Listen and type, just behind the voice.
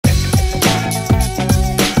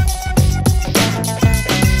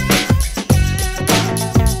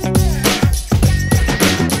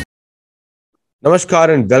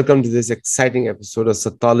Namaskar and welcome to this exciting episode of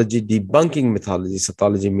Sattology Debunking Mythology.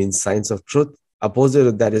 Sattology means science of truth. Opposite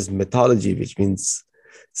of that is mythology, which means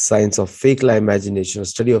science of fake lie imagination or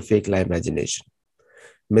study of fake lie imagination.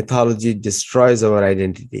 Mythology destroys our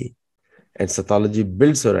identity and Sattology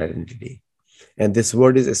builds our identity. And this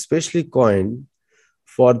word is especially coined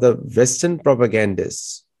for the Western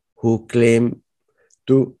propagandists who claim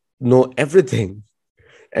to know everything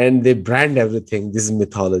and they brand everything. This is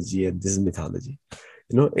mythology and this is mythology.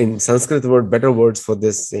 In Sanskrit word, better words for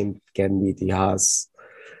this same can be itihas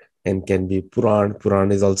and can be Puran. Puran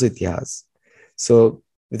is also itihas. So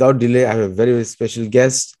without delay, I have a very, very special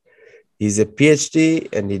guest. He's a PhD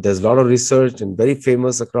and he does a lot of research and very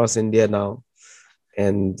famous across India now.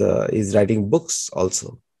 And he's writing books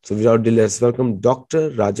also. So without delay, let's welcome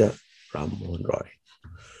Dr. Raja Ram Mohan Roy.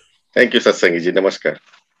 Thank you, Satsangi ji. Namaskar.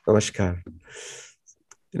 Namaskar.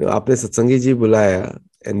 आपने सत्संगी जी बुलाया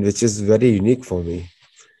and which is very unique for me.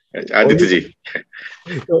 Aditya ji.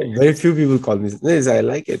 Very few people call me. I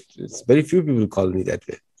like it. It's very few people call me that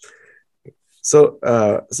way. So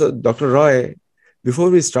Dr. Roy, before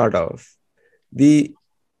we start off, there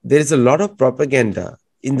is a lot of propaganda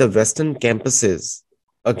in the Western campuses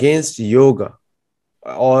against yoga,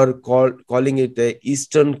 or calling it a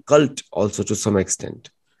Eastern cult also to some extent.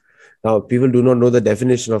 Now, people do not know the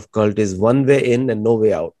definition of cult is one way in and no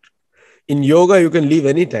way out. In yoga, you can leave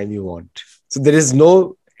anytime you want. So there is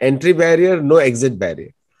no entry barrier, no exit barrier.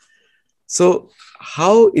 So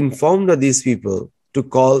how informed are these people to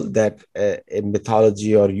call that a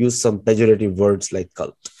mythology or use some pejorative words like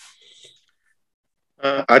cult?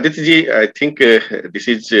 Aditya ji, I think this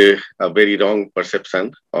is a very wrong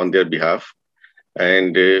perception on their behalf.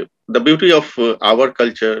 And the beauty of our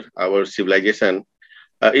culture, our civilization,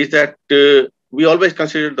 is that we always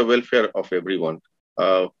consider the welfare of everyone.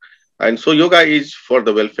 And so yoga is for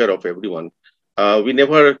the welfare of everyone. We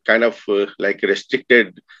never kind of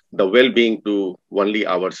restricted the well-being to only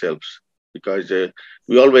ourselves, because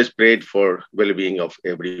we always prayed for well-being of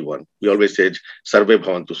everyone. We always said, Sarve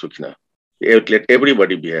Bhavantu Sukhina. Let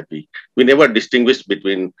everybody be happy. We never distinguished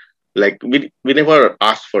between, we never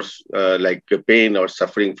asked for pain or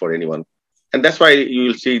suffering for anyone. And that's why you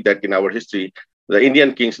will see that in our history, the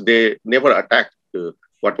Indian kings, they never attacked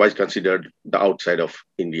what was considered the outside of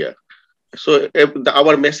India. So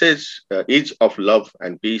our message is of love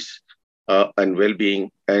and peace and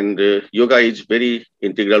well-being, and yoga is very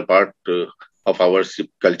integral part of our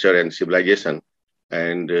culture and civilization.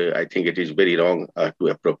 And I think it is very wrong to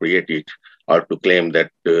appropriate it or to claim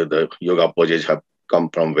that the yoga poses have come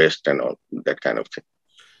from West and all that kind of thing.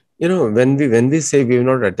 When we say we have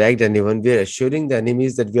not attacked anyone, we are assuring the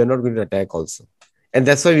enemies that we are not going to attack also. And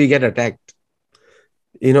that's why we get attacked.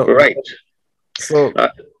 Right. So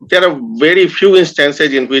there are very few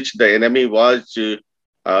instances in which the enemy was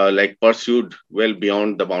pursued well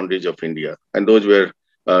beyond the boundaries of India, and those were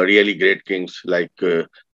really great kings like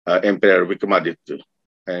Emperor Vikramaditya,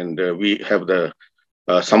 and we have the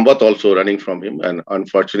Samvat also running from him, and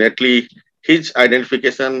unfortunately his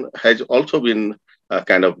identification has also been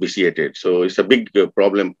kind of vitiated. So it's a big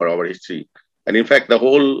problem for our history, and in fact the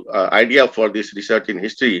whole idea for this research in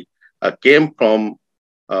history came from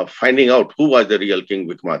finding out who was the real King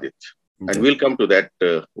Vikramaditya. And we'll come to that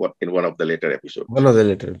in one of the later episodes. One of the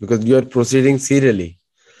later, because you are proceeding serially.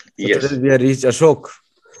 So yes. Today we have reached Ashoka.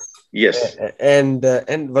 Yes. And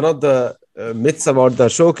one of the myths about the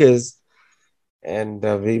Ashoka is, and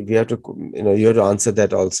we have to, you have to answer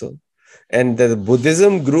that also. And the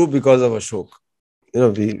Buddhism grew because of Ashoka.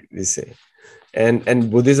 We say. And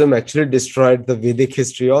Buddhism actually destroyed the Vedic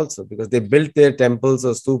history also, because they built their temples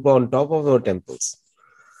or stupa on top of our temples.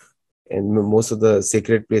 And most of the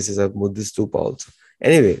sacred places have Buddhist stupa also.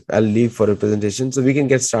 Anyway, I'll leave for a presentation so we can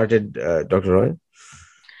get started, Dr. Roy.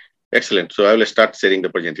 Excellent. So I will start sharing the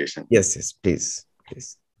presentation. Yes, please.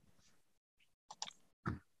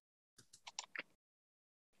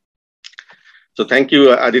 So thank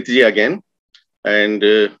you, Aditya again. And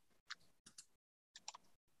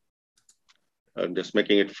I'm just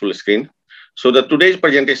making it full screen. So today's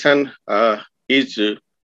presentation is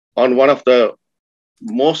on one of the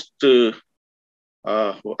most,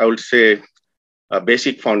 I would say,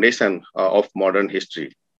 basic foundation of modern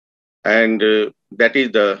history. And that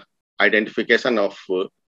is the identification of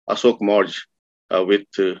Ashok Maurya with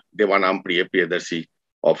Devanam Priya Priyadarshi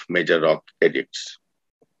of Major Rock Edicts.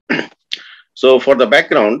 So for the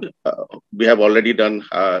background, we have already done,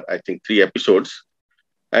 I think, 3 episodes.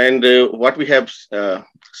 And what we have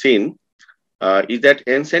seen is that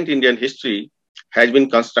ancient Indian history has been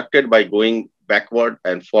constructed by going backward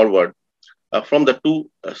and forward from the 2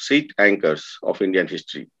 seat anchors of Indian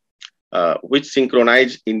history. which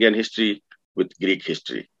synchronize Indian history with Greek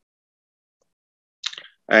history.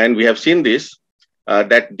 And we have seen this,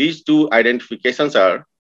 that these two identifications are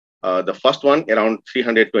the first one around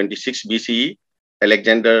 326 BCE,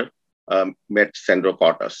 Alexander met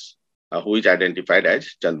Sandrocotus, who is identified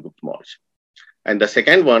as Chandragupta Maurya. And the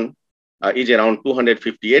second one is around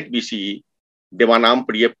 258 BCE, Devanam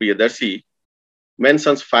Priya Priyadarshi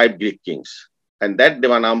mentions 5 Greek kings. And that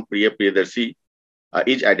Devanam Priya Priyadarshi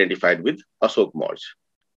is identified with Ashoka Maurya.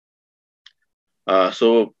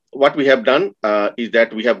 So what we have done is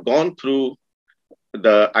that we have gone through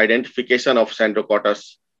the identification of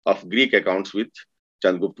Sandrocotus of Greek accounts with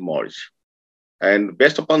Chandragupta Maurya. And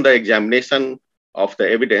based upon the examination of the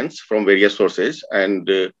evidence from various sources, and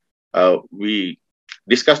we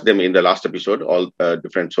discussed them in the last episode, all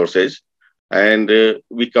different sources, and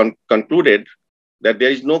we concluded that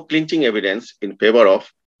there is no clinching evidence in favor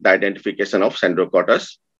of the identification of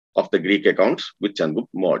Sandrocotus of the Greek accounts with Chandragupta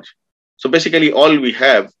Maurya. So basically all we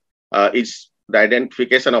have is the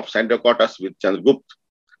identification of Sandrocotus with Chandragupta,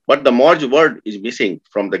 but the Maurya word is missing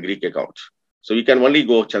from the Greek accounts. So we can only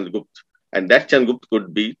go Chandragupta, and that Chandragupta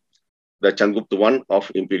could be the Chandragupta I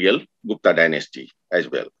of imperial Gupta dynasty as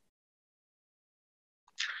well.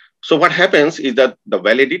 So what happens is that the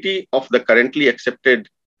validity of the currently accepted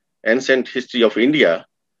ancient history of India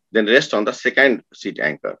then rests on the second seat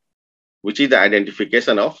anchor, which is the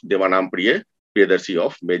identification of Devanam Priya Priyadarshi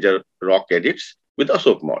of major rock edicts with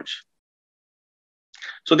Ashoka Maurya.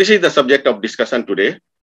 So this is the subject of discussion today.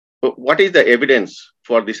 What is the evidence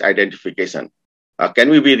for this identification?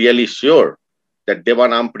 Can we be really sure that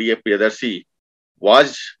Devanam Priya Priyadarshi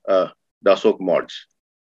was the Ashoka Maurya?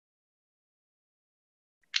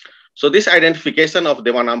 So this identification of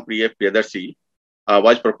Devanam Priya Priyadarshi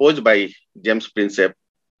was proposed by James Prinsep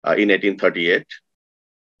in 1838.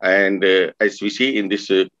 And as we see in this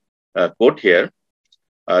quote here,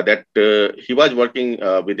 that he was working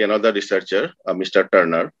with another researcher, Mr.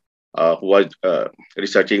 Turner, who was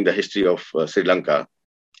researching the history of Sri Lanka.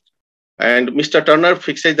 And Mr. Turner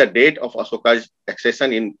fixes the date of Ashoka's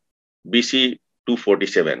accession in BC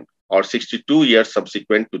 247, or 62 years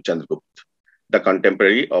subsequent to Chandragupta, the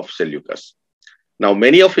contemporary of Seleucus. Now,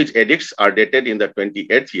 many of his edicts are dated in the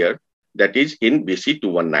 28th year, that is in BC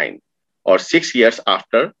 219, or 6 years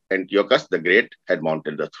after Antiochus the Great had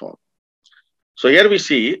mounted the throne. So here we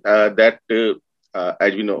see that,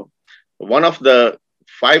 as we know, one of the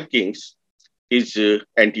 5 kings is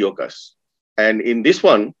Antiochus. And in this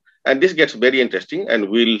one, and this gets very interesting, and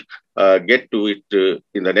we'll get to it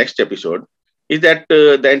in the next episode, is that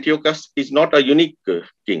the Antiochus is not a unique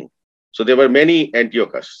king. So there were many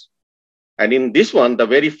Antiochus. And in this one, the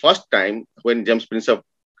very first time when James Prinsep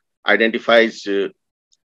identifies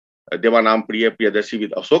Devanam Priya Priyadarshi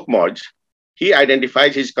with Ashoka Maurya, he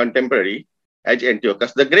identifies his contemporary as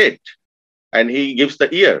Antiochus the Great. And he gives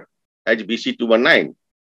the year as BC 219,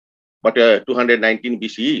 but 219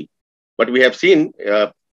 BCE. But we have seen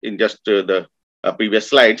in just the previous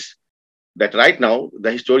slides that right now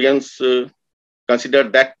the historians consider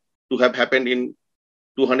that to have happened in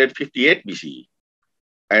 258 BCE.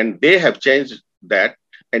 And they have changed that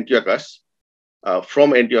Antiochus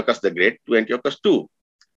from Antiochus the Great to Antiochus II.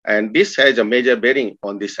 And this has a major bearing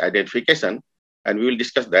on this identification, and we will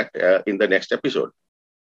discuss that in the next episode.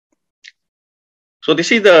 So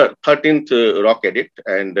this is the 13th rock edict,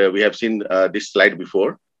 and we have seen this slide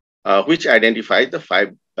before, which identifies the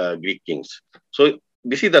 5 Greek kings. So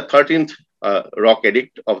this is the 13th rock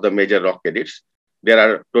edict of the major rock edicts. There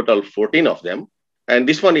are total 14 of them. And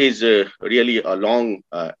this one is really a long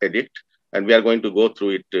edict, and we are going to go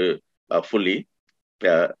through it fully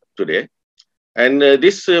today. And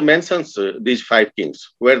this mentions these 5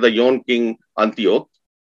 kings, where the Yon king Antioch,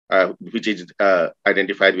 which is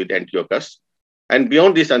identified with Antiochus. And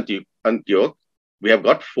beyond this Antioch, we have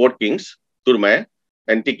got 4 kings, Turmai,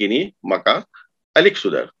 Antigone, Maca,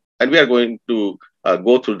 Alexander. And we are going to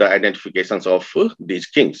go through the identifications of these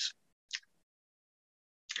kings.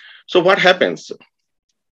 So what happens?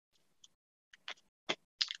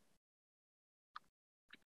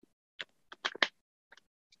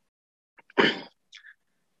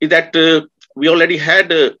 Is that we already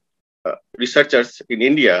had researchers in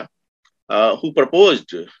India who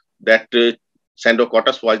proposed that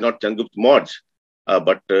Sandrocotus was not Chandragupta Maurya,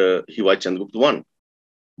 but he was Chandragupta I.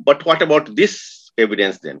 But what about this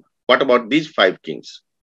evidence then? What about these 5 kings?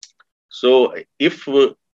 So if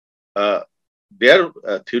their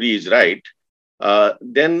theory is right,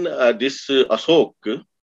 then this Ashoka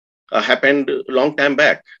happened a long time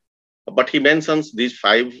back. But he mentions these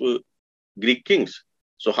 5 Greek kings.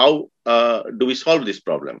 So how do we solve this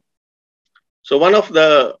problem? So one of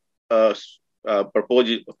the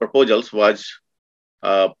proposals was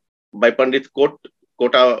by Pandit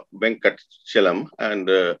Kota Venkatachalam,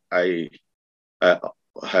 and I uh,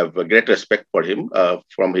 have a great respect for him.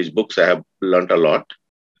 From his books, I have learned a lot.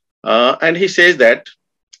 And he says that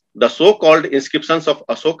the so-called inscriptions of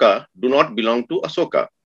Ashoka do not belong to Ashoka.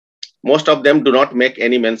 Most of them do not make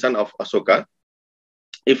any mention of Ashoka.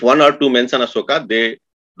 If one or two mention Ashoka, they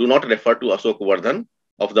do not refer to Ashokavardhan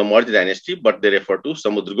of the Maurya dynasty, but they refer to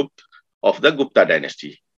Samudragupta of the Gupta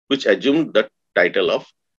dynasty, which assumed the title of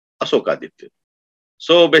Ashokaditya.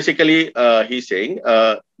 So basically, he's saying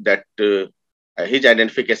that his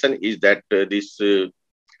identification is that this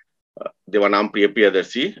Devanam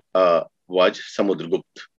Priyadarshi was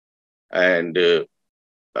Samudragupta. And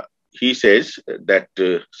he says that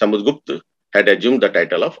Samudragupta had assumed the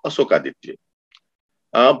title of Ashokaditya.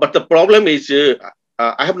 But the problem is,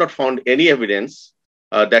 I have not found any evidence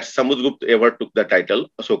that Samudragupta ever took the title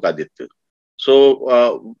Ashokaditya.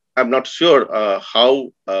 So I'm not sure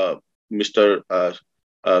how Mr.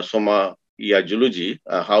 Soma Yajuluji,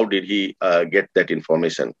 how did he get that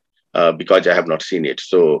information? Because I have not seen it.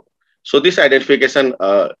 So this identification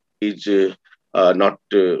is not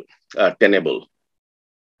tenable.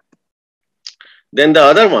 Then the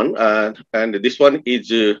other one, and this one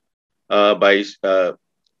is by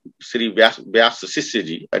Sri Vyas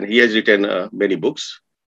Sisyaji, and he has written many books,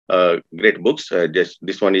 great books.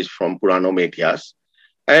 This one is from Purano Mein Itihas.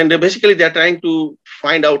 And basically, they are trying to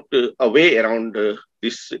find out a way around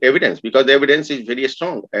this evidence, because the evidence is very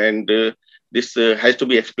strong, and this has to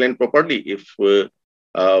be explained properly if we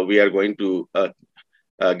are going to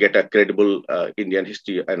get a credible Indian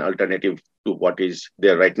history, an alternative to what is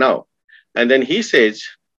there right now. And then he says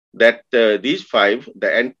that these five,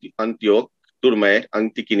 the Antioch, Turmai,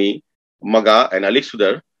 Antikini, Maga, and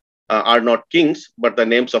Alixudar, are not kings, but the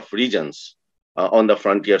names of regions on the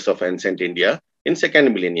frontiers of ancient India in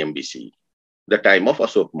 2nd millennium BC, the time of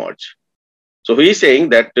Ashok Maurya. So he is saying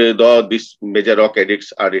that though these major rock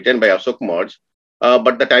edicts are written by Ashok Maurya,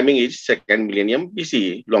 but the timing is 2nd millennium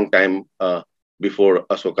BC, long time before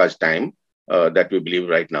Ashoka's time that we believe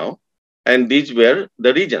right now. And these were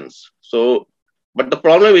the regions. So, but the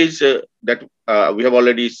problem is that we have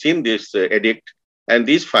already seen this edict, and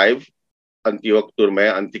these five, Antioch,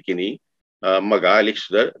 Turmai, Antikini, Maga,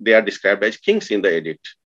 Alixudar, they are described as kings in the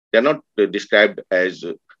edict. They are not described as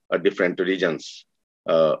different regions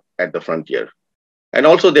at the frontier. And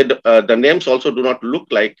also the names also do not look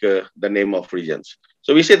like the name of regions.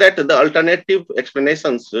 So we say that the alternative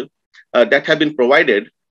explanations that have been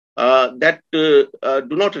provided that do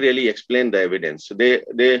not really explain the evidence.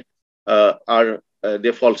 They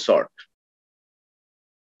fall short.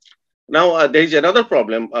 Now there is another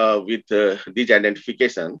problem with this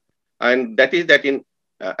identification, and that is that in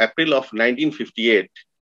April of 1958,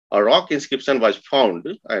 a rock inscription was found,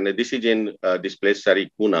 and this is in this place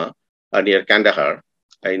Sarikuna near Kandahar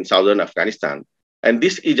in southern Afghanistan. And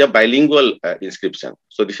this is a bilingual inscription.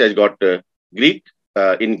 So this has got Greek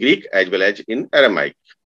in Greek as well as in Aramaic.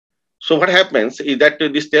 So what happens is that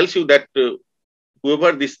this tells you that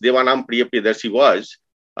whoever this Devanam Priyadarshi was,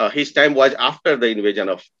 his time was after the invasion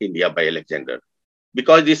of India by Alexander.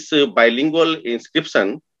 Because this bilingual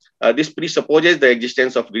inscription, this presupposes the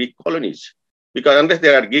existence of Greek colonies. Because unless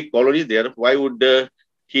there are Greek colonies there, why would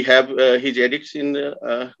he have his edicts in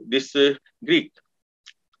this Greek?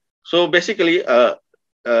 So basically,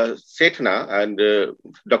 Setna and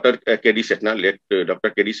Dr. K.D. Setna, late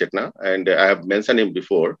Dr. K.D. Setna, and I have mentioned him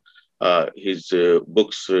before. His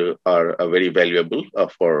books are very valuable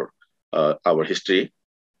for our history.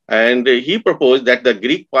 And he proposed that the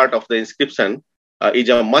Greek part of the inscription is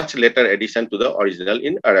a much later addition to the original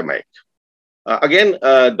in Aramaic. Again,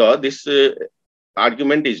 though, this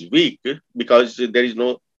argument is weak because there is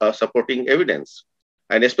no supporting evidence.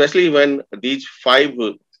 And especially when these five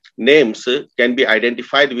names can be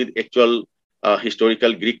identified with actual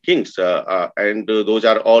historical Greek kings, and those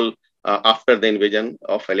are all after the invasion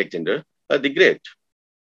of Alexander the Great.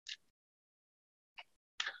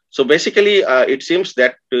 So basically, it seems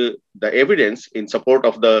that the evidence in support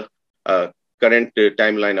of the current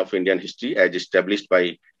timeline of Indian history as established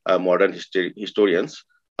by modern historians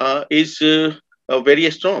is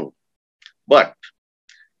very strong. But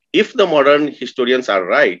if the modern historians are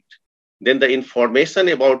right, then the information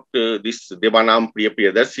about this Devanam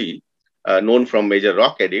Priyadarshi, known from major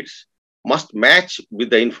rock edicts, must match with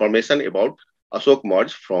the information about Ashok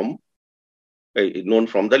Maurya known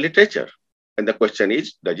from the literature. And the question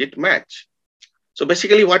is, does it match? So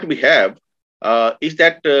basically what we have is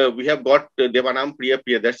that we have got Devanam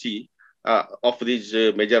Priyadarshi of these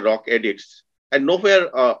major rock edicts, and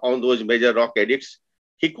nowhere on those major rock edicts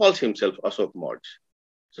he calls himself Ashok Maurya.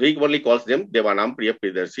 So he only calls them Devanam Priya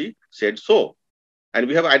Priyadarshi said so. And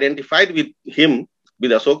we have identified with him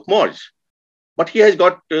with Ashok Maurya. But he has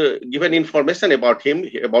got given information about him,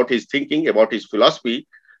 about his thinking, about his philosophy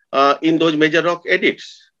in those major rock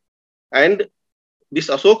edicts. And this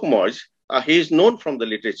Ashok Maurya, he is known from the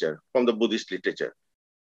literature, from the Buddhist literature.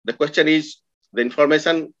 The question is, the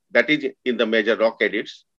information that is in the major rock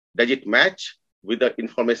edicts, does it match with the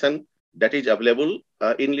information that is available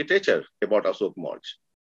in literature about Ashok Maurya?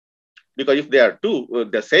 Because if they are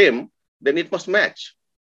the same, then it must match.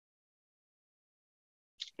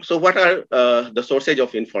 So what are the sources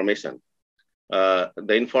of information?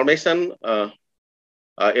 The information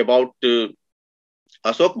about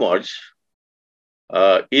Ashok Maurya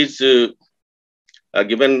is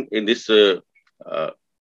given in this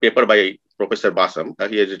paper by Professor Basam.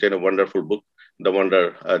 He has written a wonderful book, The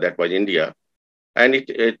Wonder That Was India. And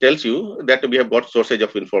it tells you that we have got sources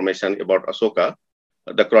of information about Ashoka,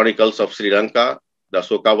 the Chronicles of Sri Lanka, the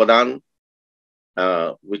Ashoka Vadan,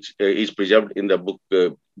 which is preserved in the book,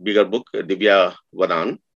 bigger book, Divya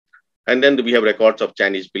Vadan. And then we have records of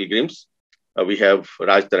Chinese pilgrims. We have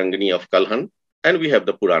Raj Tarangani of Kalhan, and we have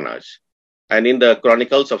the Puranas. And in the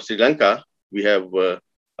Chronicles of Sri Lanka, we have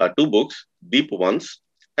two books, Deep Vans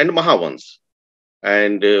and Mahavans.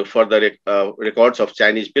 And for the records of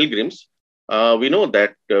Chinese pilgrims, we know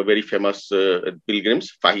that very famous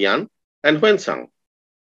pilgrims, Fahian and Huensang.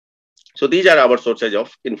 So these are our sources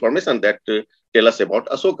of information that tell us about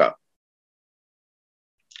Ashoka.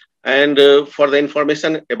 And for the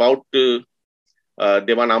information about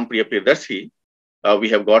Devanam Priya Priyadarshi, we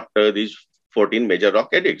have got these 14 major rock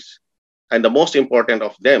edicts. And the most important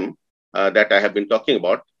of them that I have been talking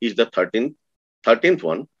about is the 13th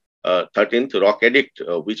one, 13th rock edict,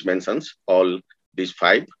 which mentions all these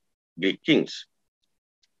 5 Greek kings.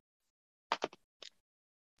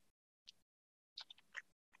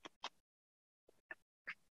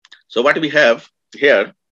 So what we have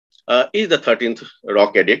here is the 13th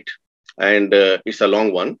rock edict, and it's a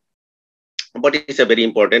long one, but it's a very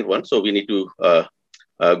important one. So we need to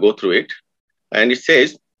go through it. And it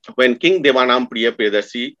says, when King Devanam Priya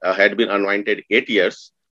Priyadarshi had been anointed 8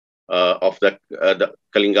 years of the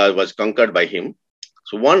Kalinga was conquered by him.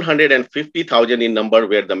 So 150,000 in number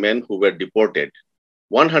were the men who were deported.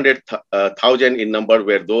 100,000 in number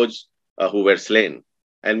were those who were slain,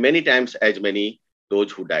 and many times as many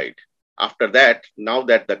those who died. After that, now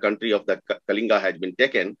that the country of the Kalinga has been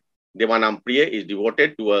taken, Devanam Priya is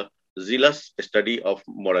devoted to a zealous study of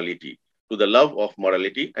morality, to the love of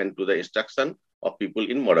morality, and to the instruction of people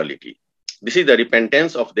in morality. This is the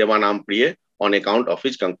repentance of Devanam Priya on account of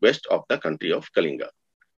his conquest of the country of Kalinga.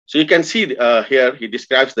 So you can see here he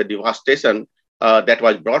describes the devastation that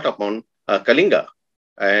was brought upon Kalinga.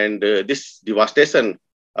 And this devastation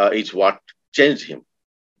is what changed him.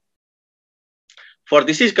 For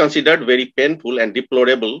this is considered very painful and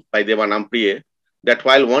deplorable by Devanam Priya, that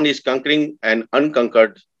while one is conquering an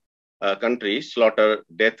unconquered country, slaughter,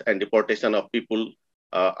 death, and deportation of people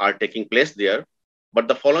are taking place there. But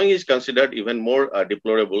the following is considered even more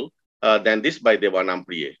deplorable than this by Devanam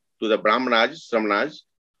Priya. To the Brahmanas, Sramanas,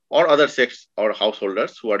 or other sects or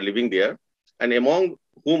householders who are living there, and among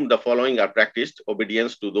whom the following are practiced: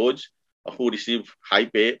 obedience to those who receive high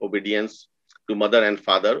pay, obedience to mother and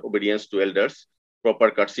father, obedience to elders,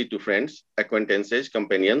 proper courtesy to friends, acquaintances,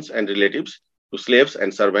 companions, and relatives, to slaves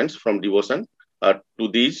and servants. From devotion to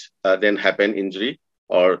these then happen injury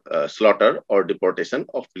or slaughter or deportation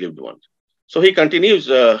of lived ones. So he continues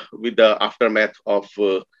with the aftermath of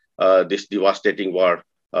this devastating war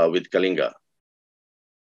with Kalinga.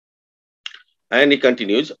 And he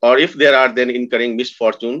continues, or if there are then incurring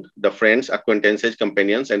misfortune, the friends, acquaintances,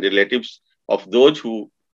 companions, and relatives of those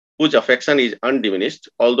whose affection is undiminished,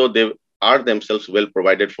 although they are themselves well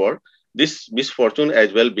provided for, this misfortune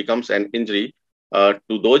as well becomes an injury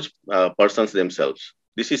to those persons themselves.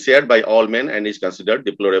 This is shared by all men and is considered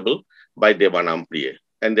deplorable by Devanam Priya.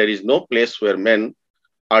 And there is no place where men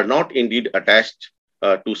are not indeed attached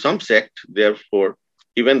to some sect. Therefore,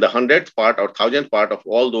 even the 100th part or 1000th part of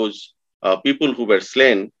all those people who were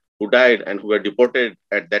slain, who died, and who were deported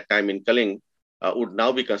at that time in Kaling would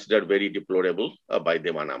now be considered very deplorable by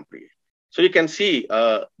Devanam Priya. So you can see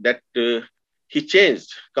that he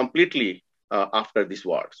changed completely after this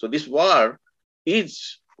war. So this war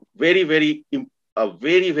is very, very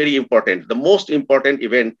important, the most important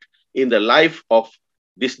event in the life of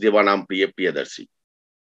this Devanam Priya Priyadarshi.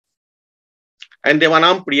 And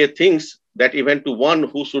Devanam Priya thinks that even to one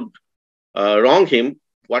who should wrong him,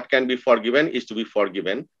 what can be forgiven is to be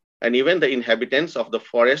forgiven. And even the inhabitants of the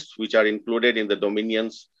forests, which are included in the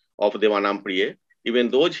dominions of Devanam Priya, even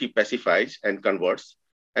those he pacifies and converts,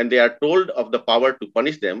 and they are told of the power to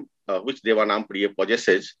punish them, which Devanam Priya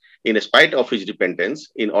possesses, in spite of his repentance,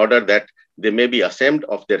 in order that they may be ashamed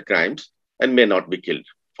of their crimes and may not be killed.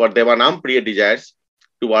 For Devanam Priya desires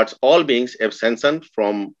towards all beings abstention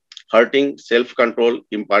from hurting, self-control,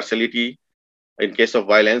 impartiality in case of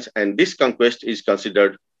violence, and this conquest is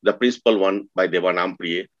considered the principal one by Devanam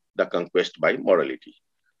Priya, the conquest by morality.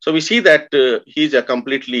 So we see that he is a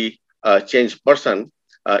completely changed person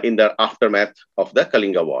in the aftermath of the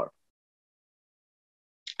Kalinga War.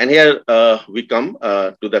 And here we come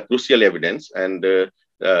to the crucial evidence, and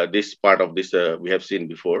this part of this we have seen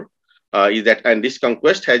before, is that, and this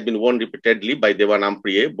conquest has been won repeatedly by Devanam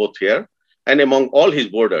Priya, both here and among all his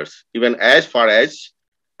borders, even as far as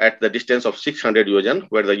at the distance of 600 yojan,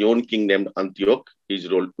 where the Yon king named Antioch is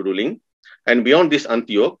ruling, and beyond this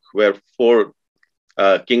Antioch, where 4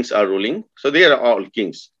 kings are ruling. So they are all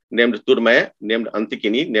kings, named Turmaya, named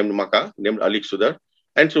Antikini, named Maka, named Aliksudar,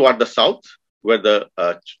 and toward the south, where the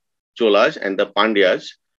Cholas and the Pandyas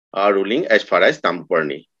are ruling as far as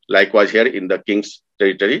Tamparni. Likewise here in the king's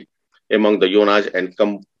territory, among the Yonas and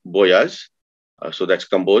Kamboyas, so that's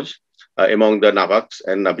Kamboj, among the Navaks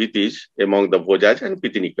and Nabitis, among the Bhojas and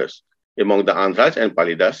Pitinikas, among the Andhras and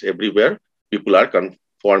Palidas, everywhere people are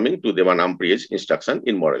conforming to Devanam Priya's instruction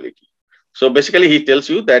in morality. So basically he tells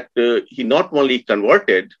you that he not only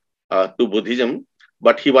converted to Buddhism,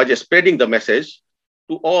 but he was spreading the message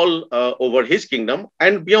to all over his kingdom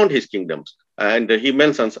and beyond his kingdoms. And he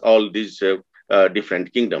mentions all these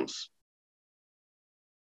different kingdoms.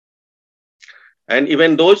 And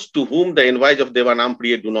even those to whom the envoys of Devanam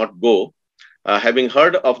Priya do not go, having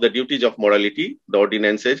heard of the duties of morality, the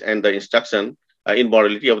ordinances and the instruction in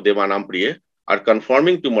morality of Devanam Priya, are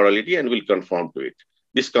conforming to morality and will conform to it.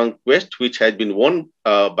 This conquest, which has been won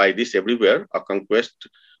by this everywhere, a conquest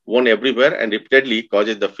won everywhere and repeatedly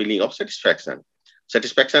causes the feeling of satisfaction.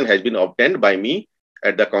 Satisfaction has been obtained by me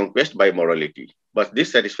at the conquest by morality. But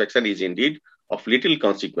this satisfaction is indeed of little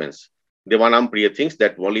consequence. Devanam Priya thinks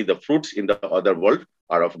that only the fruits in the other world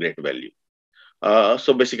are of great value.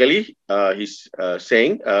 So basically, he's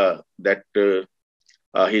saying that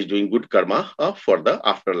he's doing good karma for the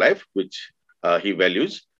afterlife, which he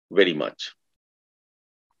values very much.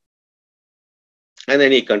 And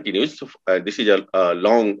then he continues. This is a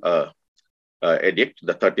long edict,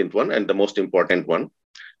 the 13th one, and the most important one.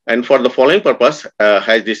 And for the following purpose,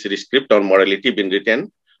 has this script on morality been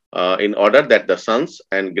written in order that the sons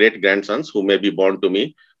and great-grandsons who may be born to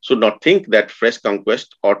me should not think that fresh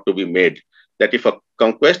conquest ought to be made, that if a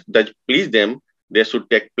conquest does please them, they should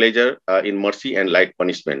take pleasure in mercy and light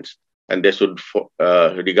punishments, and they should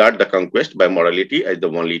regard the conquest by morality as the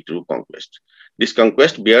only true conquest. This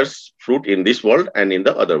conquest bears fruit in this world and in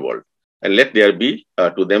the other world, and let there be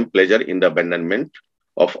to them pleasure in the abandonment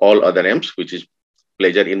of all other aims, which is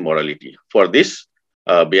pleasure in morality. For this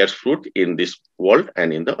bears fruit in this world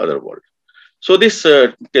and in the other world. So this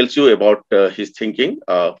tells you about his thinking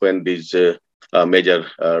when these major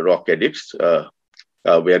rock edicts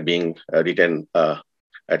were being written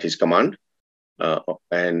at his command,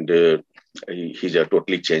 and he's a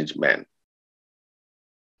totally changed man.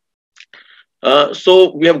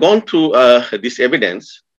 So we have gone through this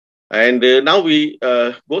evidence, and now we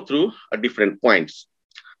go through different points.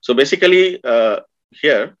 So basically,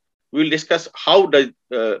 here we will discuss how does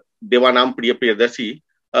Devanam Priya Priyadarshi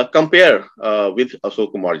compare with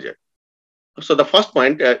Ashoka Maurya. So the first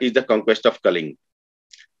point is the conquest of Kaling.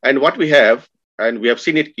 And what we have, and we have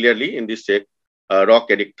seen it clearly in this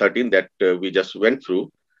Rock Edict 13 that we just went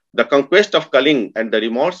through, the conquest of Kaling and the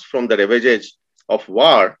remorse from the ravages of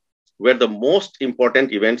war were the most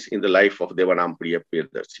important events in the life of Devanam Priya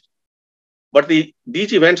Priyadarshi. But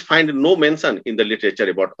these events find no mention in the literature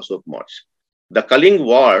about Ashoka Maurya. The Kaling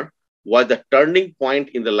War was the turning point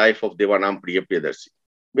in the life of Devanam Priya Priyadarshi.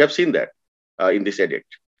 We have seen that in this edict,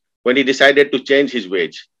 when he decided to change his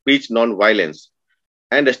ways, preach non-violence,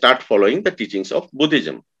 and start following the teachings of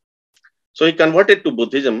Buddhism. So he converted to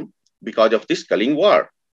Buddhism because of this Kaling War.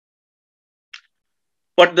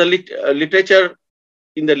 But the literature,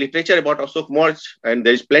 in the literature about Ashoka Maurya, and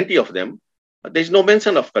there is plenty of them, there is no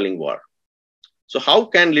mention of Kaling War. So how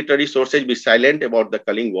can literary sources be silent about the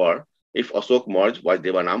Kaling War if Ashoka Maurya was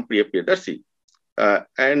Devanam Priya Priyadarshi?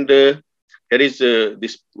 Here is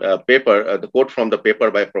this paper, the quote from the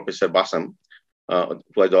paper by Professor Basam, who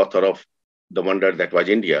was the author of The Wonder That Was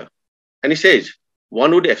India. And he says,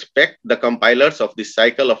 one would expect the compilers of this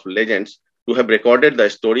cycle of legends to have recorded the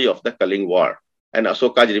story of the Kaling War and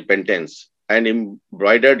Ashoka's repentance and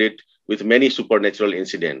embroidered it with many supernatural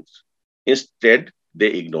incidents. Instead, they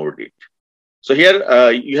ignored it. So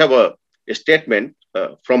here you have a statement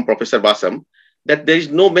from Professor Basam that there is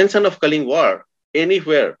no mention of culling war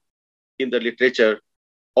anywhere in the literature,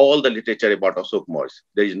 all the literature about Ashok Maurya.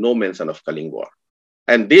 There is no mention of culling war.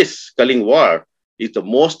 And this culling war is the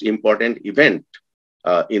most important event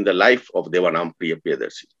in the life of Devanam Priya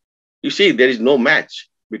Priyadarshi. You see, there is no match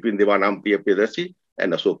between Devanam Priya Priyadarshi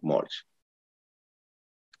and Ashok Maurya.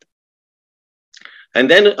 And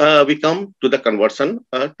then we come to the conversion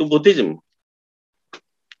to Buddhism.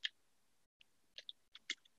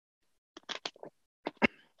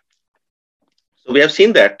 So we have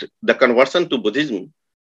seen that the conversion to Buddhism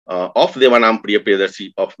of Devanam Priya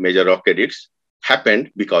Priyadarshi of major rock edicts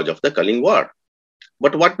happened because of the culling war.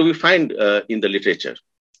 But what do we find in the literature?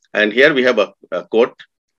 And here we have a quote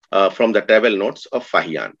from the travel notes of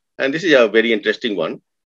Fahian. And this is a very interesting one.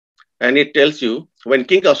 And it tells you, when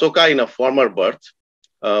King Ashoka in a former birth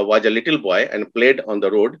was a little boy and played on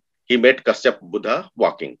the road, he met Kashyap Buddha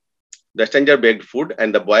walking. The stranger begged food,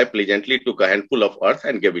 and the boy pleasantly took a handful of earth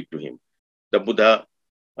and gave it to him. The Buddha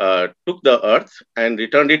took the earth and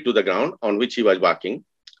returned it to the ground on which he was walking.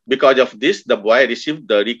 Because of this, the boy received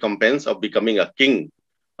the recompense of becoming a king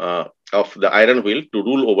of the iron wheel to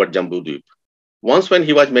rule over Jambudvip. Once, when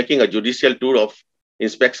he was making a judicial tour of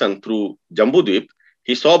inspection through Jambudvip,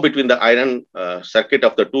 he saw between the iron circuit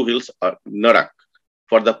of the two hills a narak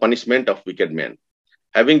for the punishment of wicked men.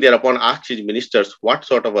 Having thereupon asked his ministers what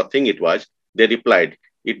sort of a thing it was, they replied,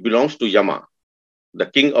 "It belongs to Yama, the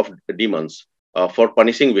king of demons, for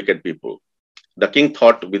punishing wicked people." The king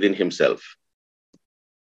thought within himself,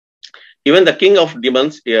 "Even the king of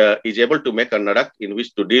demons is able to make a narak in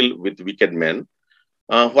which to deal with wicked men.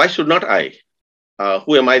 Why should not I,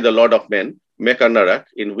 who am I the lord of men, make a narak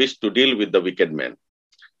in which to deal with the wicked men?"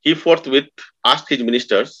 He forthwith asked his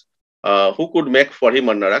ministers who could make for him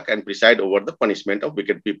a narak and preside over the punishment of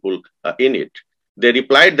wicked people in it. They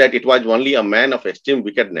replied that it was only a man of extreme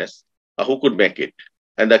wickedness who could make it.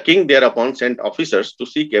 And the king thereupon sent officers to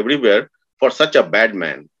seek everywhere for such a bad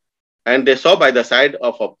man. And they saw by the side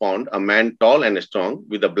of a pond a man tall and strong,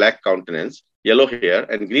 with a black countenance, yellow hair,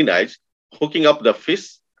 and green eyes, hooking up the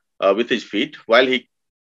fish with his feet, while he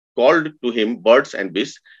called to him birds and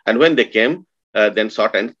beasts. And when they came, then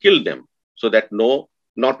sought and killed them, so that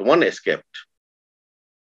not one escaped.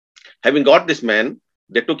 Having got this man,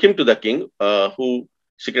 they took him to the king, who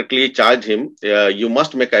secretly charged him, "You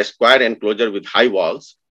must make a square enclosure with high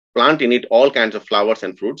walls, plant in it all kinds of flowers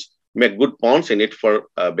and fruits, make good ponds in it for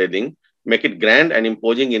bathing, make it grand and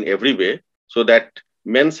imposing in every way, so that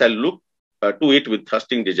men shall look to it with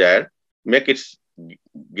thirsting desire, make its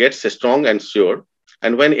gates strong and sure,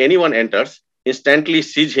 and when anyone enters, instantly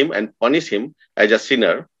seize him and punish him as a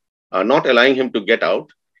sinner, not allowing him to get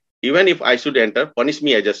out. Even if I should enter, punish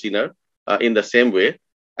me as a sinner in the same way,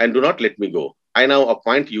 and do not let me go. I now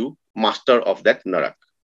appoint you master of that narak."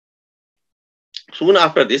 Soon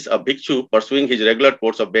after this, a bhikshu, pursuing his regular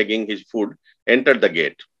course of begging his food, entered the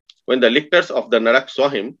gate. When the lictors of the narak saw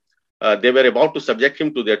him, they were about to subject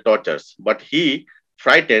him to their tortures, but he,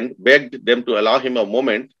 frightened, begged them to allow him a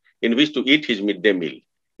moment in which to eat his midday meal.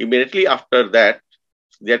 Immediately after that,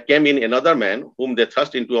 there came in another man whom they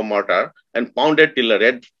thrust into a mortar and pounded till a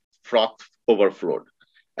red froth overflowed.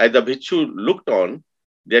 As the bhikshu looked on,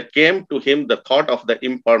 there came to him the thought of the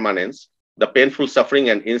impermanence, the painful suffering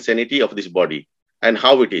and insanity of this body, and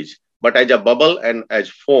how it is, but as a bubble and as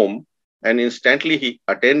foam, and instantly he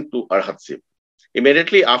attained to arhatship.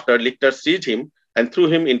 Immediately after, lictors seized him and threw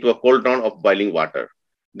him into a cauldron of boiling water.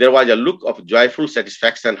 There was a look of joyful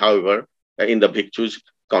satisfaction, however, in the bhikshu's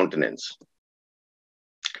countenance.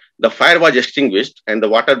 The fire was extinguished and the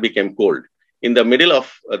water became cold. In the middle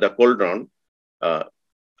of the cauldron,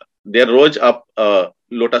 there rose up a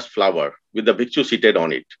lotus flower with the bhikshu seated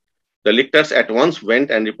on it. The lictors at once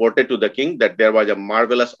went and reported to the king that there was a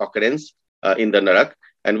marvelous occurrence in the narak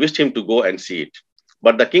and wished him to go and see it.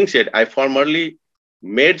 But the king said, "I formerly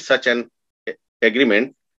made such an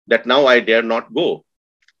agreement that now I dare not go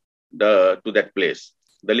to that place."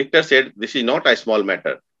 The lictor said, "This is not a small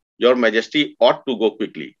matter. Your Majesty ought to go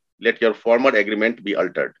quickly. Let your former agreement be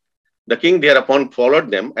altered." The king thereupon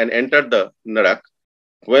followed them and entered the narak,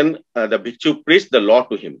 when the bhikshu preached the law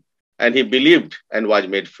to him, and he believed and was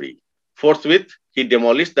made free. Forthwith, he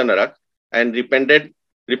demolished the narak and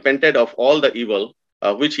repented of all the evil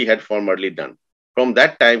which he had formerly done. From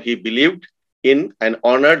that time, he believed in and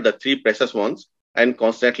honored the three precious ones, and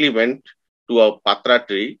constantly went to a patra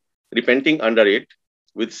tree, repenting under it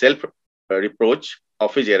with self-reproach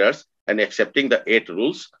of his errors and accepting the 8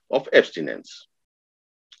 rules of abstinence.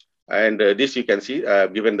 And this you can see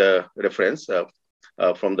given the reference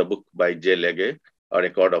from the book by J. Legge, A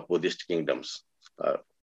Record of Buddhist Kingdoms.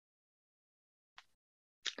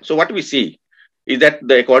 So what we see is that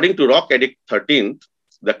according to Rock Edict 13th,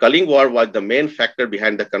 the Kaling War was the main factor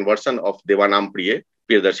behind the conversion of Devanam Priye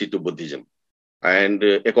Priyadarshi to Buddhism. And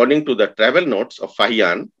according to the travel notes of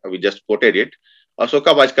Fahian, we just quoted it,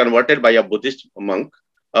 Ashoka was converted by a Buddhist monk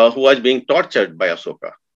who was being tortured by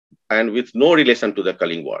Ashoka and with no relation to the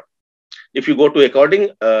Kaling War. If you go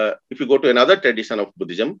to another tradition of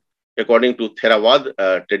Buddhism, according to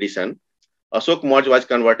Theravada tradition, Ashok Maurya was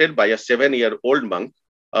converted by a 7-year-old monk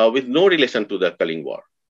with no relation to the Kaling War.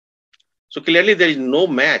 So clearly there is no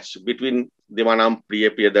match between Devanam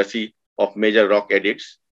Priya Priyadarshi of major rock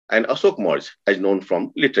edicts and Ashok Maurya as known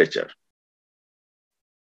from literature.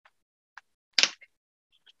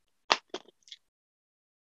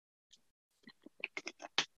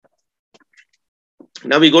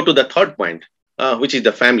 Now we go to the third point, which is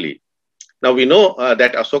the family. Now we know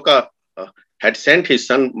that Ashoka had sent his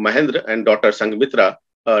son Mahendra and daughter Sanghmitra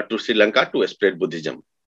to Sri Lanka to spread Buddhism.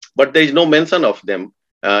 But there is no mention of them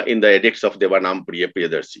in the edicts of Devanam Priya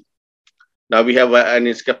Priyadarshi. Now we have an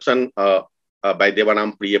inscription by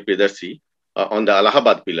Devanam Priya Priyadarshi on the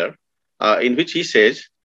Allahabad pillar, in which he says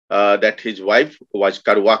that his wife was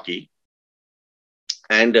Karwaki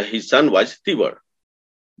and his son was Tivar.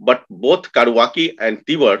 But both Karwaki and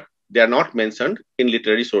Tivar, they are not mentioned in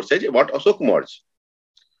literary sources about Ashok Maurya.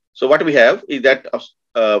 So what we have is that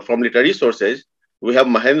from literary sources, we have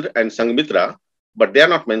Mahendra and Sanghmitra, but they are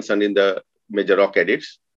not mentioned in the major rock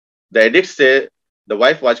edicts. The edicts say the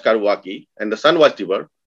wife was Karwaki and the son was Tivar,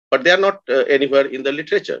 but they are not anywhere in the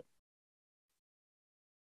literature.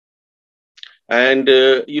 And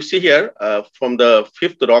you see here from the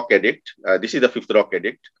fifth rock edict, this is the fifth rock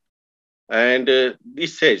edict, and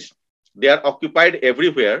this says, they are occupied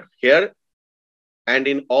everywhere, here and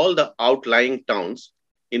in all the outlying towns,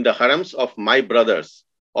 in the harems of my brothers,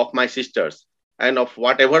 of my sisters, and of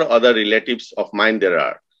whatever other relatives of mine there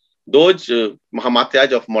are. Those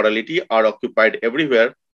Mahamatyas of morality are occupied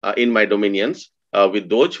everywhere in my dominions with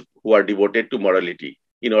those who are devoted to morality,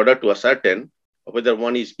 in order to ascertain whether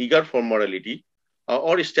one is eager for morality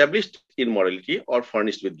or established in morality or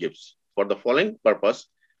furnished with gifts. For the following purpose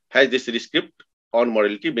has this rescript on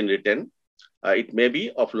morality been written. It may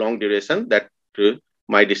be of long duration that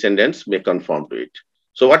my descendants may conform to it.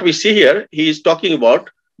 So what we see here, he is talking about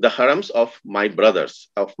the harems of my brothers,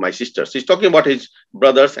 of my sisters. He's talking about his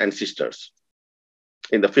brothers and sisters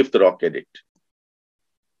in the fifth rock edict.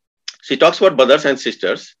 So he talks about brothers and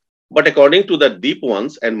sisters, but according to the deep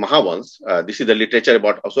ones and Mahavans, this is the literature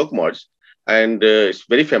about Ashok Maurya, and it's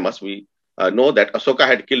very famous. We know that Ashoka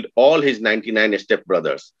had killed all his 99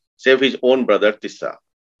 step-brothers, save his own brother Tissa.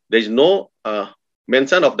 There is no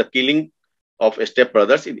mention of the killing of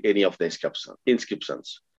step-brothers in any of the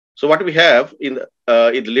inscriptions. So what we have in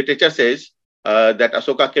the literature says that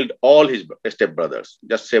Ashoka killed all his step-brothers,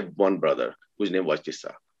 just save one brother, whose name was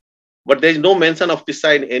Tissa. But there is no mention of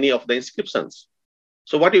Tissa in any of the inscriptions.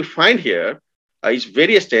 So what you find here is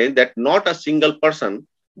very strange that not a single person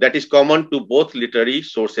that is common to both literary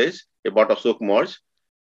sources about Ashok Maurya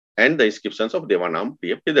and the inscriptions of Devanam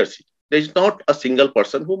Priya Priyadarshi. There is not a single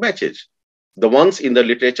person who matches. The ones in the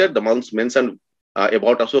literature, the ones mentioned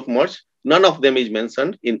about Ashok Maurya, none of them is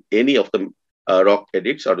mentioned in any of the rock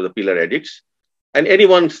edicts or the pillar edicts. And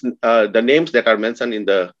the names that are mentioned in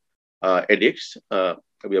the edicts,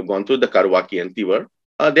 we have gone through the Karwaki and Tivar,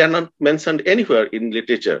 they are not mentioned anywhere in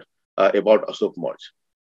literature about Ashok Maurya.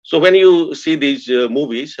 So when you see these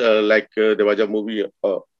movies, like there was a movie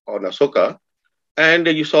on Ashoka, and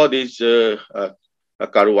you saw this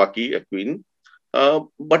Karwaki, a queen,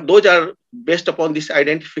 but those are based upon this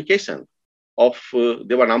identification of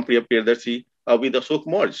Devanam Priya Priyadarshi with Ashok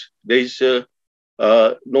Maurya. There is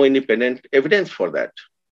no independent evidence for that.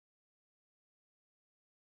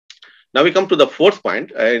 Now we come to the fourth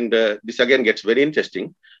point, and this again gets very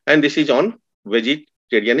interesting, and this is on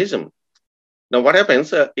vegetarianism. Now what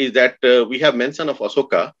happens is that we have mention of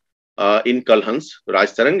Ashoka in Kalhan's Raj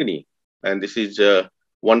Tarangini, and this is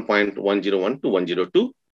 1.101 to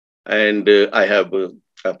 102, and I have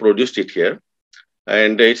produced it here.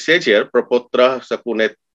 And it says here, Prapotra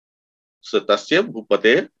Sakunet Satasya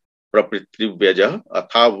Bhupate Prapritrivyaja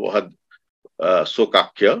Atha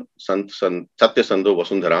Sokakya Satya Sandho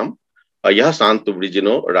Vasundharam Yah Santu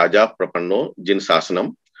Vrijino Raja Prapanno Jin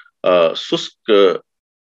Sasanam Susk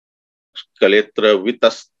Kaletra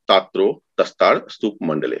Vitastatro Tastar Stup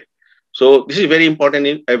Mandale. So this is very important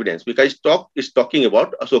in evidence because it's talking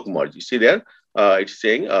about Ashok Maurya. You see there, it's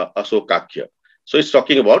saying Ashokakya. So it's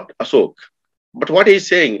talking about Ashok. But what he's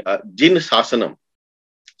saying, Jin Sasanam.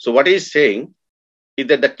 So what he's saying is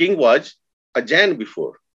that the king was a Jain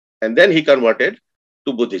before, and then he converted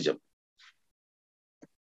to Buddhism.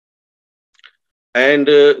 And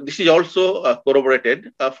this is also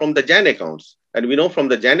corroborated from the Jain accounts. And we know from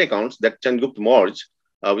the Jain accounts that Chandragupta Maurya,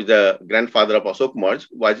 with the grandfather of Ashoka Maurya,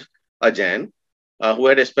 was a Jain who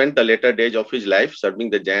had spent the later days of his life serving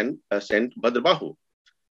the Jain saint Bhadrabahu.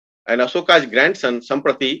 And Ashoka's grandson,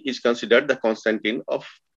 Samprati, is considered the Constantine of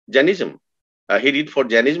Jainism. He did for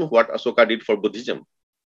Jainism what Ashoka did for Buddhism.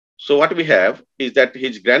 So what we have is that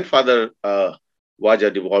his grandfather was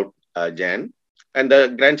a devout Jain, and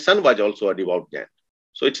the grandson was also a devout Jain.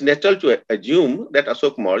 So it's natural to assume that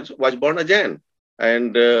Ashoka Maurya was born a Jain,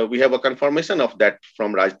 and we have a confirmation of that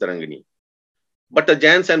from Raj Tarangani. But the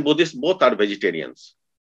Jains and Buddhists both are vegetarians.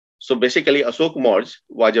 So basically, Ashoka Maurya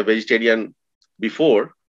was a vegetarian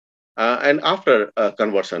before and after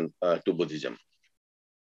conversion to Buddhism.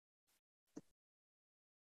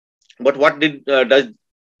 But what does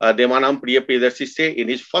Devanam Priya Priyadarshi say in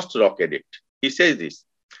his first rock edict? He says this: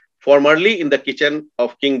 formerly in the kitchen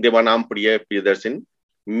of King Devanam Priya Priyadarshi,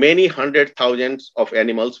 many hundred thousands of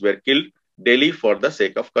animals were killed daily for the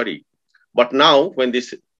sake of curry. But now, when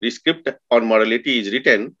this script on morality is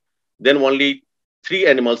written, then only 3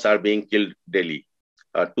 animals are being killed daily: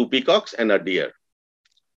 2 peacocks and a deer.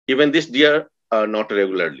 Even this deer, not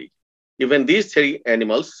regularly. Even these 3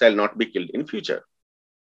 animals shall not be killed in future.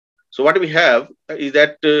 So what we have is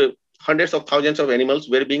that hundreds of thousands of animals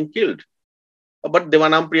were being killed. But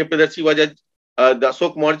Devanam Priya Priyadarshi was the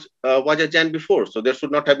Ashoka Maurya was a Jain before, so there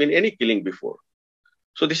should not have been any killing before.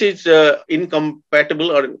 So this is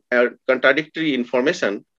incompatible or contradictory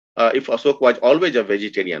information if Ashoka was always a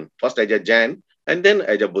vegetarian, first as a Jain and then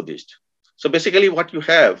as a Buddhist. So basically what you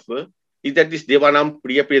have is that this Devanam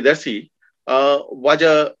Priya Priyadarshi was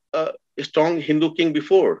a strong Hindu king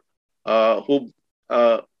before who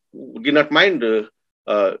did not mind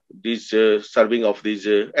this serving of these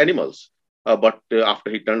animals. But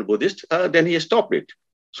after he turned Buddhist, then he stopped it.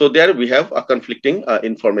 So there we have a conflicting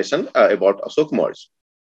information about Ashoka Maurya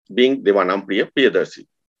being Devanam Priya Priyadarshi.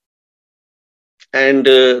 And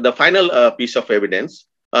the final piece of evidence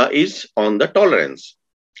is on the tolerance.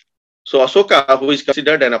 So Ashoka, who is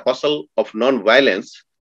considered an apostle of non-violence,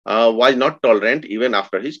 was not tolerant even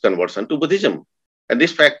after his conversion to Buddhism. And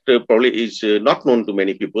this fact probably is not known to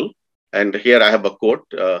many people. And here I have a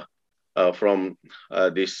quote from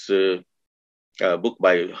this book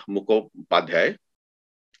by Mukhopadhyay.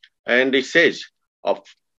 And it says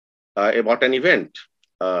about an event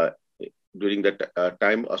during that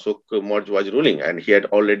time Ashoka Maurya was ruling, and he had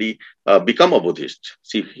already become a Buddhist.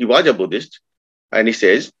 See, he was a Buddhist. And he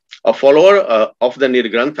says, a follower of the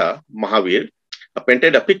Nirgrantha, Mahavir,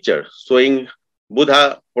 painted a picture showing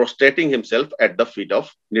Buddha prostrating himself at the feet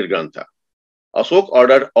of Nirgrantha. Ashoka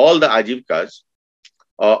ordered all the Ajivkas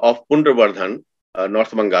of Pundrabardhan,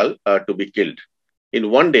 North Bengal, to be killed.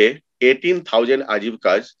 In one day, 18,000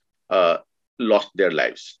 Ajivkas lost their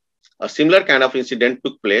lives. A similar kind of incident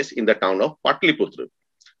took place in the town of Patliputra.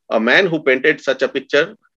 A man who painted such a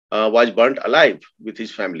picture was burnt alive with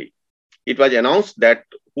his family. It was announced that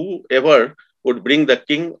whoever would bring the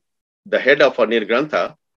king the head of a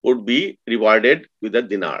Nirgrantha would be rewarded with a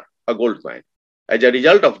dinar, a gold coin. As a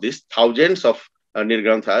result of this, thousands of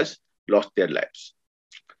Nirgranthas lost their lives.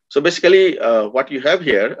 So basically, what you have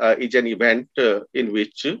here is an event in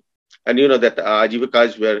which, and you know that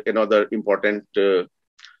Ajivikas were another important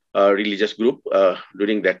religious group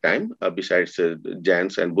during that time, besides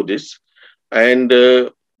Jains and Buddhists. And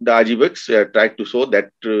the Ajiviks tried to show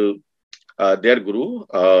that their guru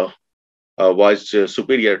was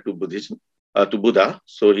superior to Buddhism, to Buddha.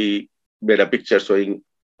 So he made a picture showing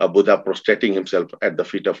Buddha prostrating himself at the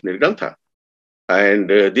feet of Nirgrantha. And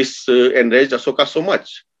this enraged Ashoka so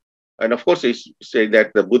much. And of course, he's saying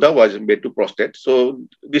that the Buddha was made to prostrate. So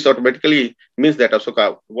this automatically means that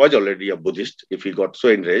Ashoka was already a Buddhist if he got so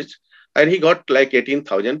enraged. And he got like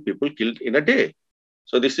 18,000 people killed in a day.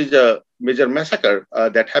 So this is a major massacre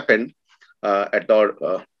that happened at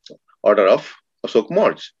the order of Ashoka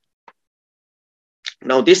Maurya.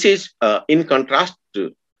 Now, this is in contrast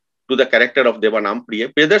to the character of Devanam Priya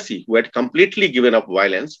Priyadarshi, who had completely given up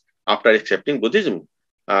violence after accepting Buddhism.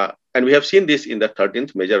 And we have seen this in the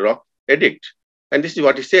 13th Major Rock Edict. And this is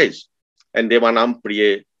what he says. And Devanam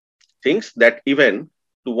Priya thinks that even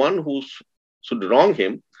to one who should wrong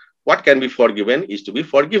him, what can be forgiven is to be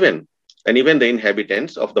forgiven. And even the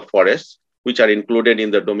inhabitants of the forests, which are included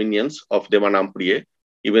in the dominions of Devanam Priya,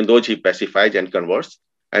 even those he pacifies and converts,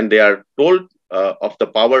 and they are told of the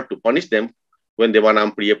power to punish them when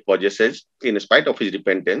Devanam Priya possesses, in spite of his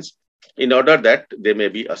repentance, in order that they may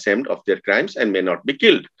be ashamed of their crimes and may not be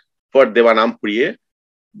killed. For Devanam Priya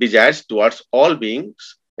desires towards all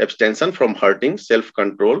beings abstention from hurting,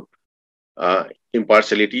 self-control,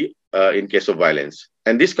 impartiality, in case of violence.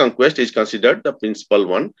 And this conquest is considered the principal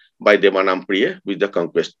one by Devanam Priya, with the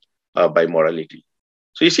conquest by morality.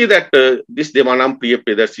 So you see that this Devanam Priya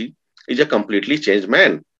Priyadarshi is a completely changed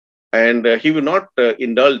man, and he will not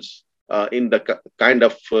indulge in the kind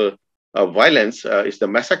of violence, is the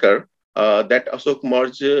massacre that Ashok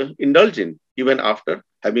Marj indulged in even after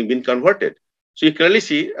having been converted. So you clearly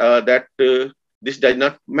see that this does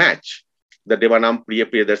not match. The Devanam Priya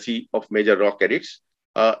Priyadarshi of major rock edicts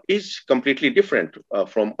is completely different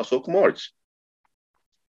from Ashok Marj.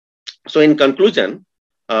 So in conclusion,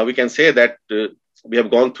 we can say that we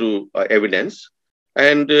have gone through evidence,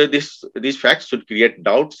 and these facts should create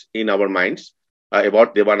doubts in our minds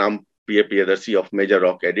about Devanam Priya Priyadarshi of major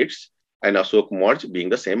rock edicts and Ashok Marj being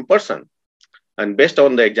the same person. And based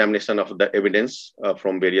on the examination of the evidence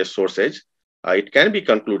from various sources, it can be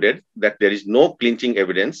concluded that there is no clinching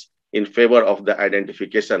evidence in favor of the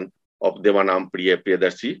identification of Devanam Priya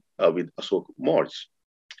Priyadarshi with Ashok Marj.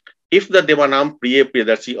 If the Devanam Priya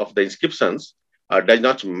Priyadarshi of the inscriptions does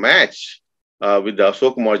not match with the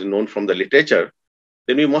Ashok Marj known from the literature,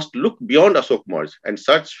 then we must look beyond Ashok Marj and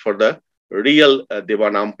search for the real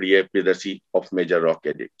Devanam Priya Priyadarshi of major rock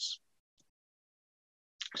edicts.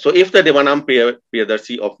 So if the Devanam Priya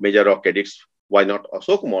Priyadarshi of major rock edicts, why not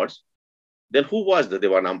Ashok Marj? Then who was the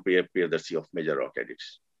Devanam Priya Priyadarshi of major rock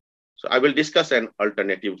edicts? So I will discuss an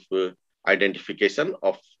alternative identification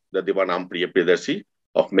of the Devanam Priya Priyadarshi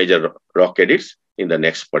of major rock edicts in the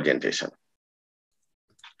next presentation.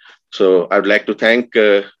 So I would like to thank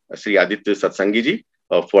Sri Aditya Satsangiji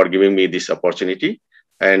for giving me this opportunity,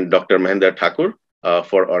 and Dr. Mahendra Thakur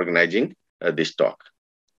for organizing this talk.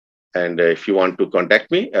 And if you want to contact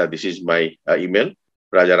me, this is my email,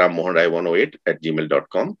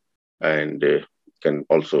 rajarammohanroy108@gmail.com. And you can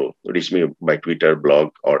also reach me by Twitter,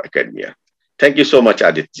 blog, or academia. Thank you so much,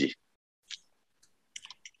 Aditji.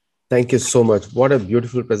 Thank you so much. What a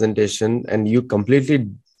beautiful presentation. And you completely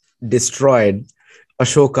destroyed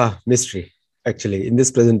Ashoka mystery, actually, in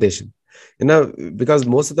this presentation. Because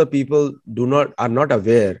most of the people are not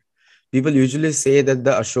aware. People usually say that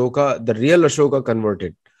the real Ashoka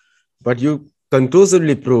converted. But you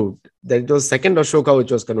conclusively proved that it was second Ashoka which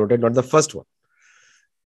was converted, not the first one.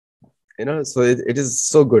 So it is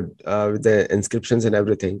so good with the inscriptions and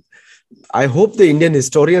everything. I hope the Indian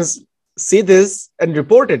historians see this and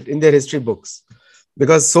report it in their history books.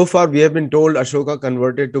 Because so far we have been told Ashoka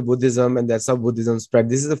converted to Buddhism and that's how Buddhism spread.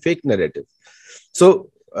 This is a fake narrative. So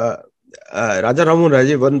Raja Ram Mohan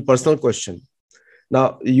Roy, one personal question.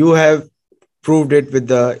 Now you have proved it with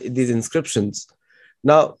these inscriptions.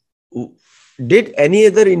 Now, did any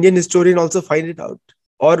other Indian historian also find it out?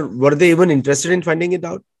 Or were they even interested in finding it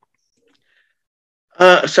out?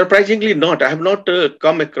 Surprisingly not. I have not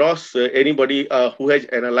come across anybody who has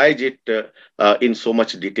analyzed it in so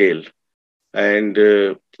much detail. And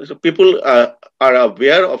so people are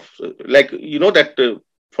aware of, that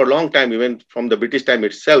for a long time, even from the British time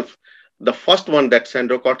itself, the first one that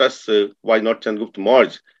Sandrocotus was not Chandragupta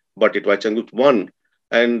Maurya, but it was Chandragupta I.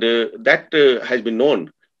 And that has been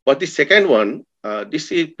known. But the second one, this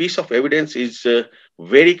piece of evidence is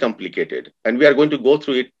very complicated, and we are going to go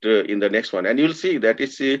through it in the next one. And you'll see that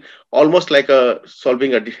it's almost like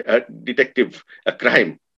solving a detective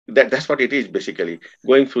crime. That's what it is, basically,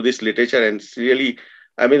 going through this literature. And it's really,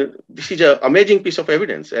 this is an amazing piece of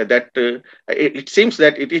evidence that it seems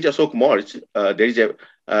that it is Ashok Marj. There is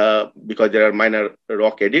because there are minor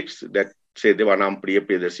rock edicts that say Devanam Priya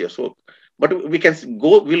Priyadarshi Ashok. But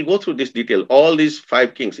we'll go through this detail, all these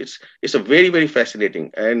 5 kings. It's a very, very fascinating,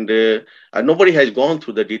 and nobody has gone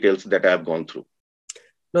through the details that I have gone through.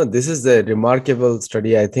 No, this is a remarkable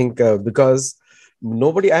study, I think, because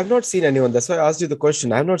I have not seen anyone. That's why I asked you the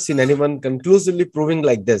question. I have not seen anyone conclusively proving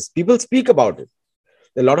like this. People speak about it.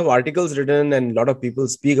 There are a lot of articles written and a lot of people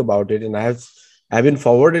speak about it. And I've been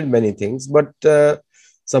forwarded many things, but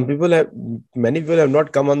many people have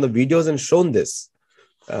not come on the videos and shown this.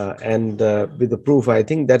 With the proof, I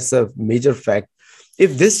think that's a major fact.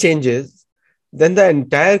 If this changes, then the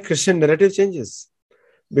entire Christian narrative changes,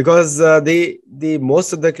 because the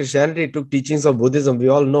most of the Christianity took teachings of Buddhism. We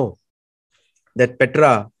all know that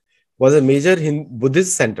Petra was a major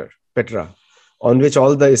Buddhist center, Petra, on which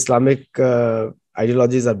all the Islamic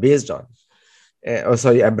ideologies are based on.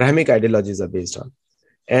 Abrahamic ideologies are based on.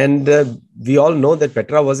 And we all know that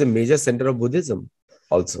Petra was a major center of Buddhism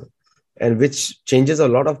also, and which changes a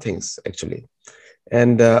lot of things, actually.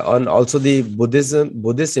 And also the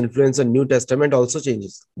Buddhist influence on New Testament also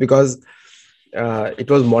changes, because it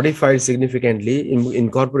was modified significantly in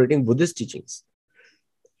incorporating Buddhist teachings.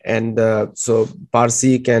 And so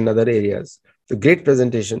Parsi and other areas. So great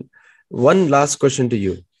presentation. One last question to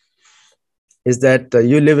you. is that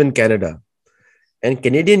you live in Canada and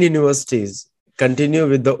Canadian universities continue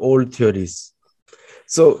with the old theories.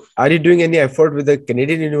 So, are you doing any effort with the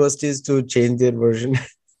Canadian universities to change their version?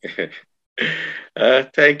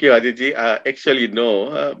 Thank you, Aditi. Actually,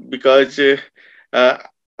 no, because uh,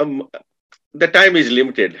 um, the time is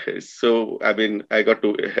limited. So I mean, I got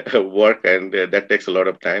to work, and that takes a lot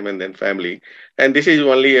of time, and then family. And this is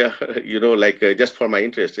only like just for my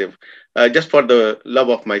interest, if just for the love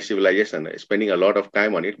of my civilization, spending a lot of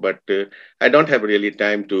time on it. But I don't have really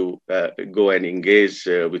time to go and engage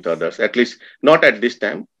with others, at least not at this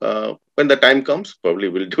time. When the time comes, probably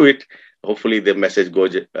we'll do it. Hopefully the message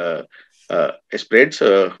goes spreads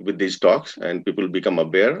with these talks, and people become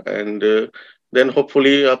aware, and then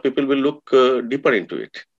hopefully people will look deeper into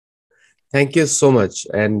it. Thank you so much.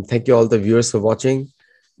 And thank you all the viewers for watching.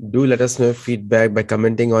 Do let us know your feedback by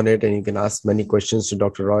commenting on it. And you can ask many questions to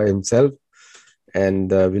Dr. Roy himself. And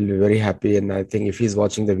we'll be very happy. And I think if he's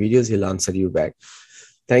watching the videos, he'll answer you back.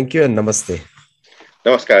 Thank you and namaste.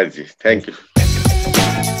 Namaskar ji. Thank Thank you. you.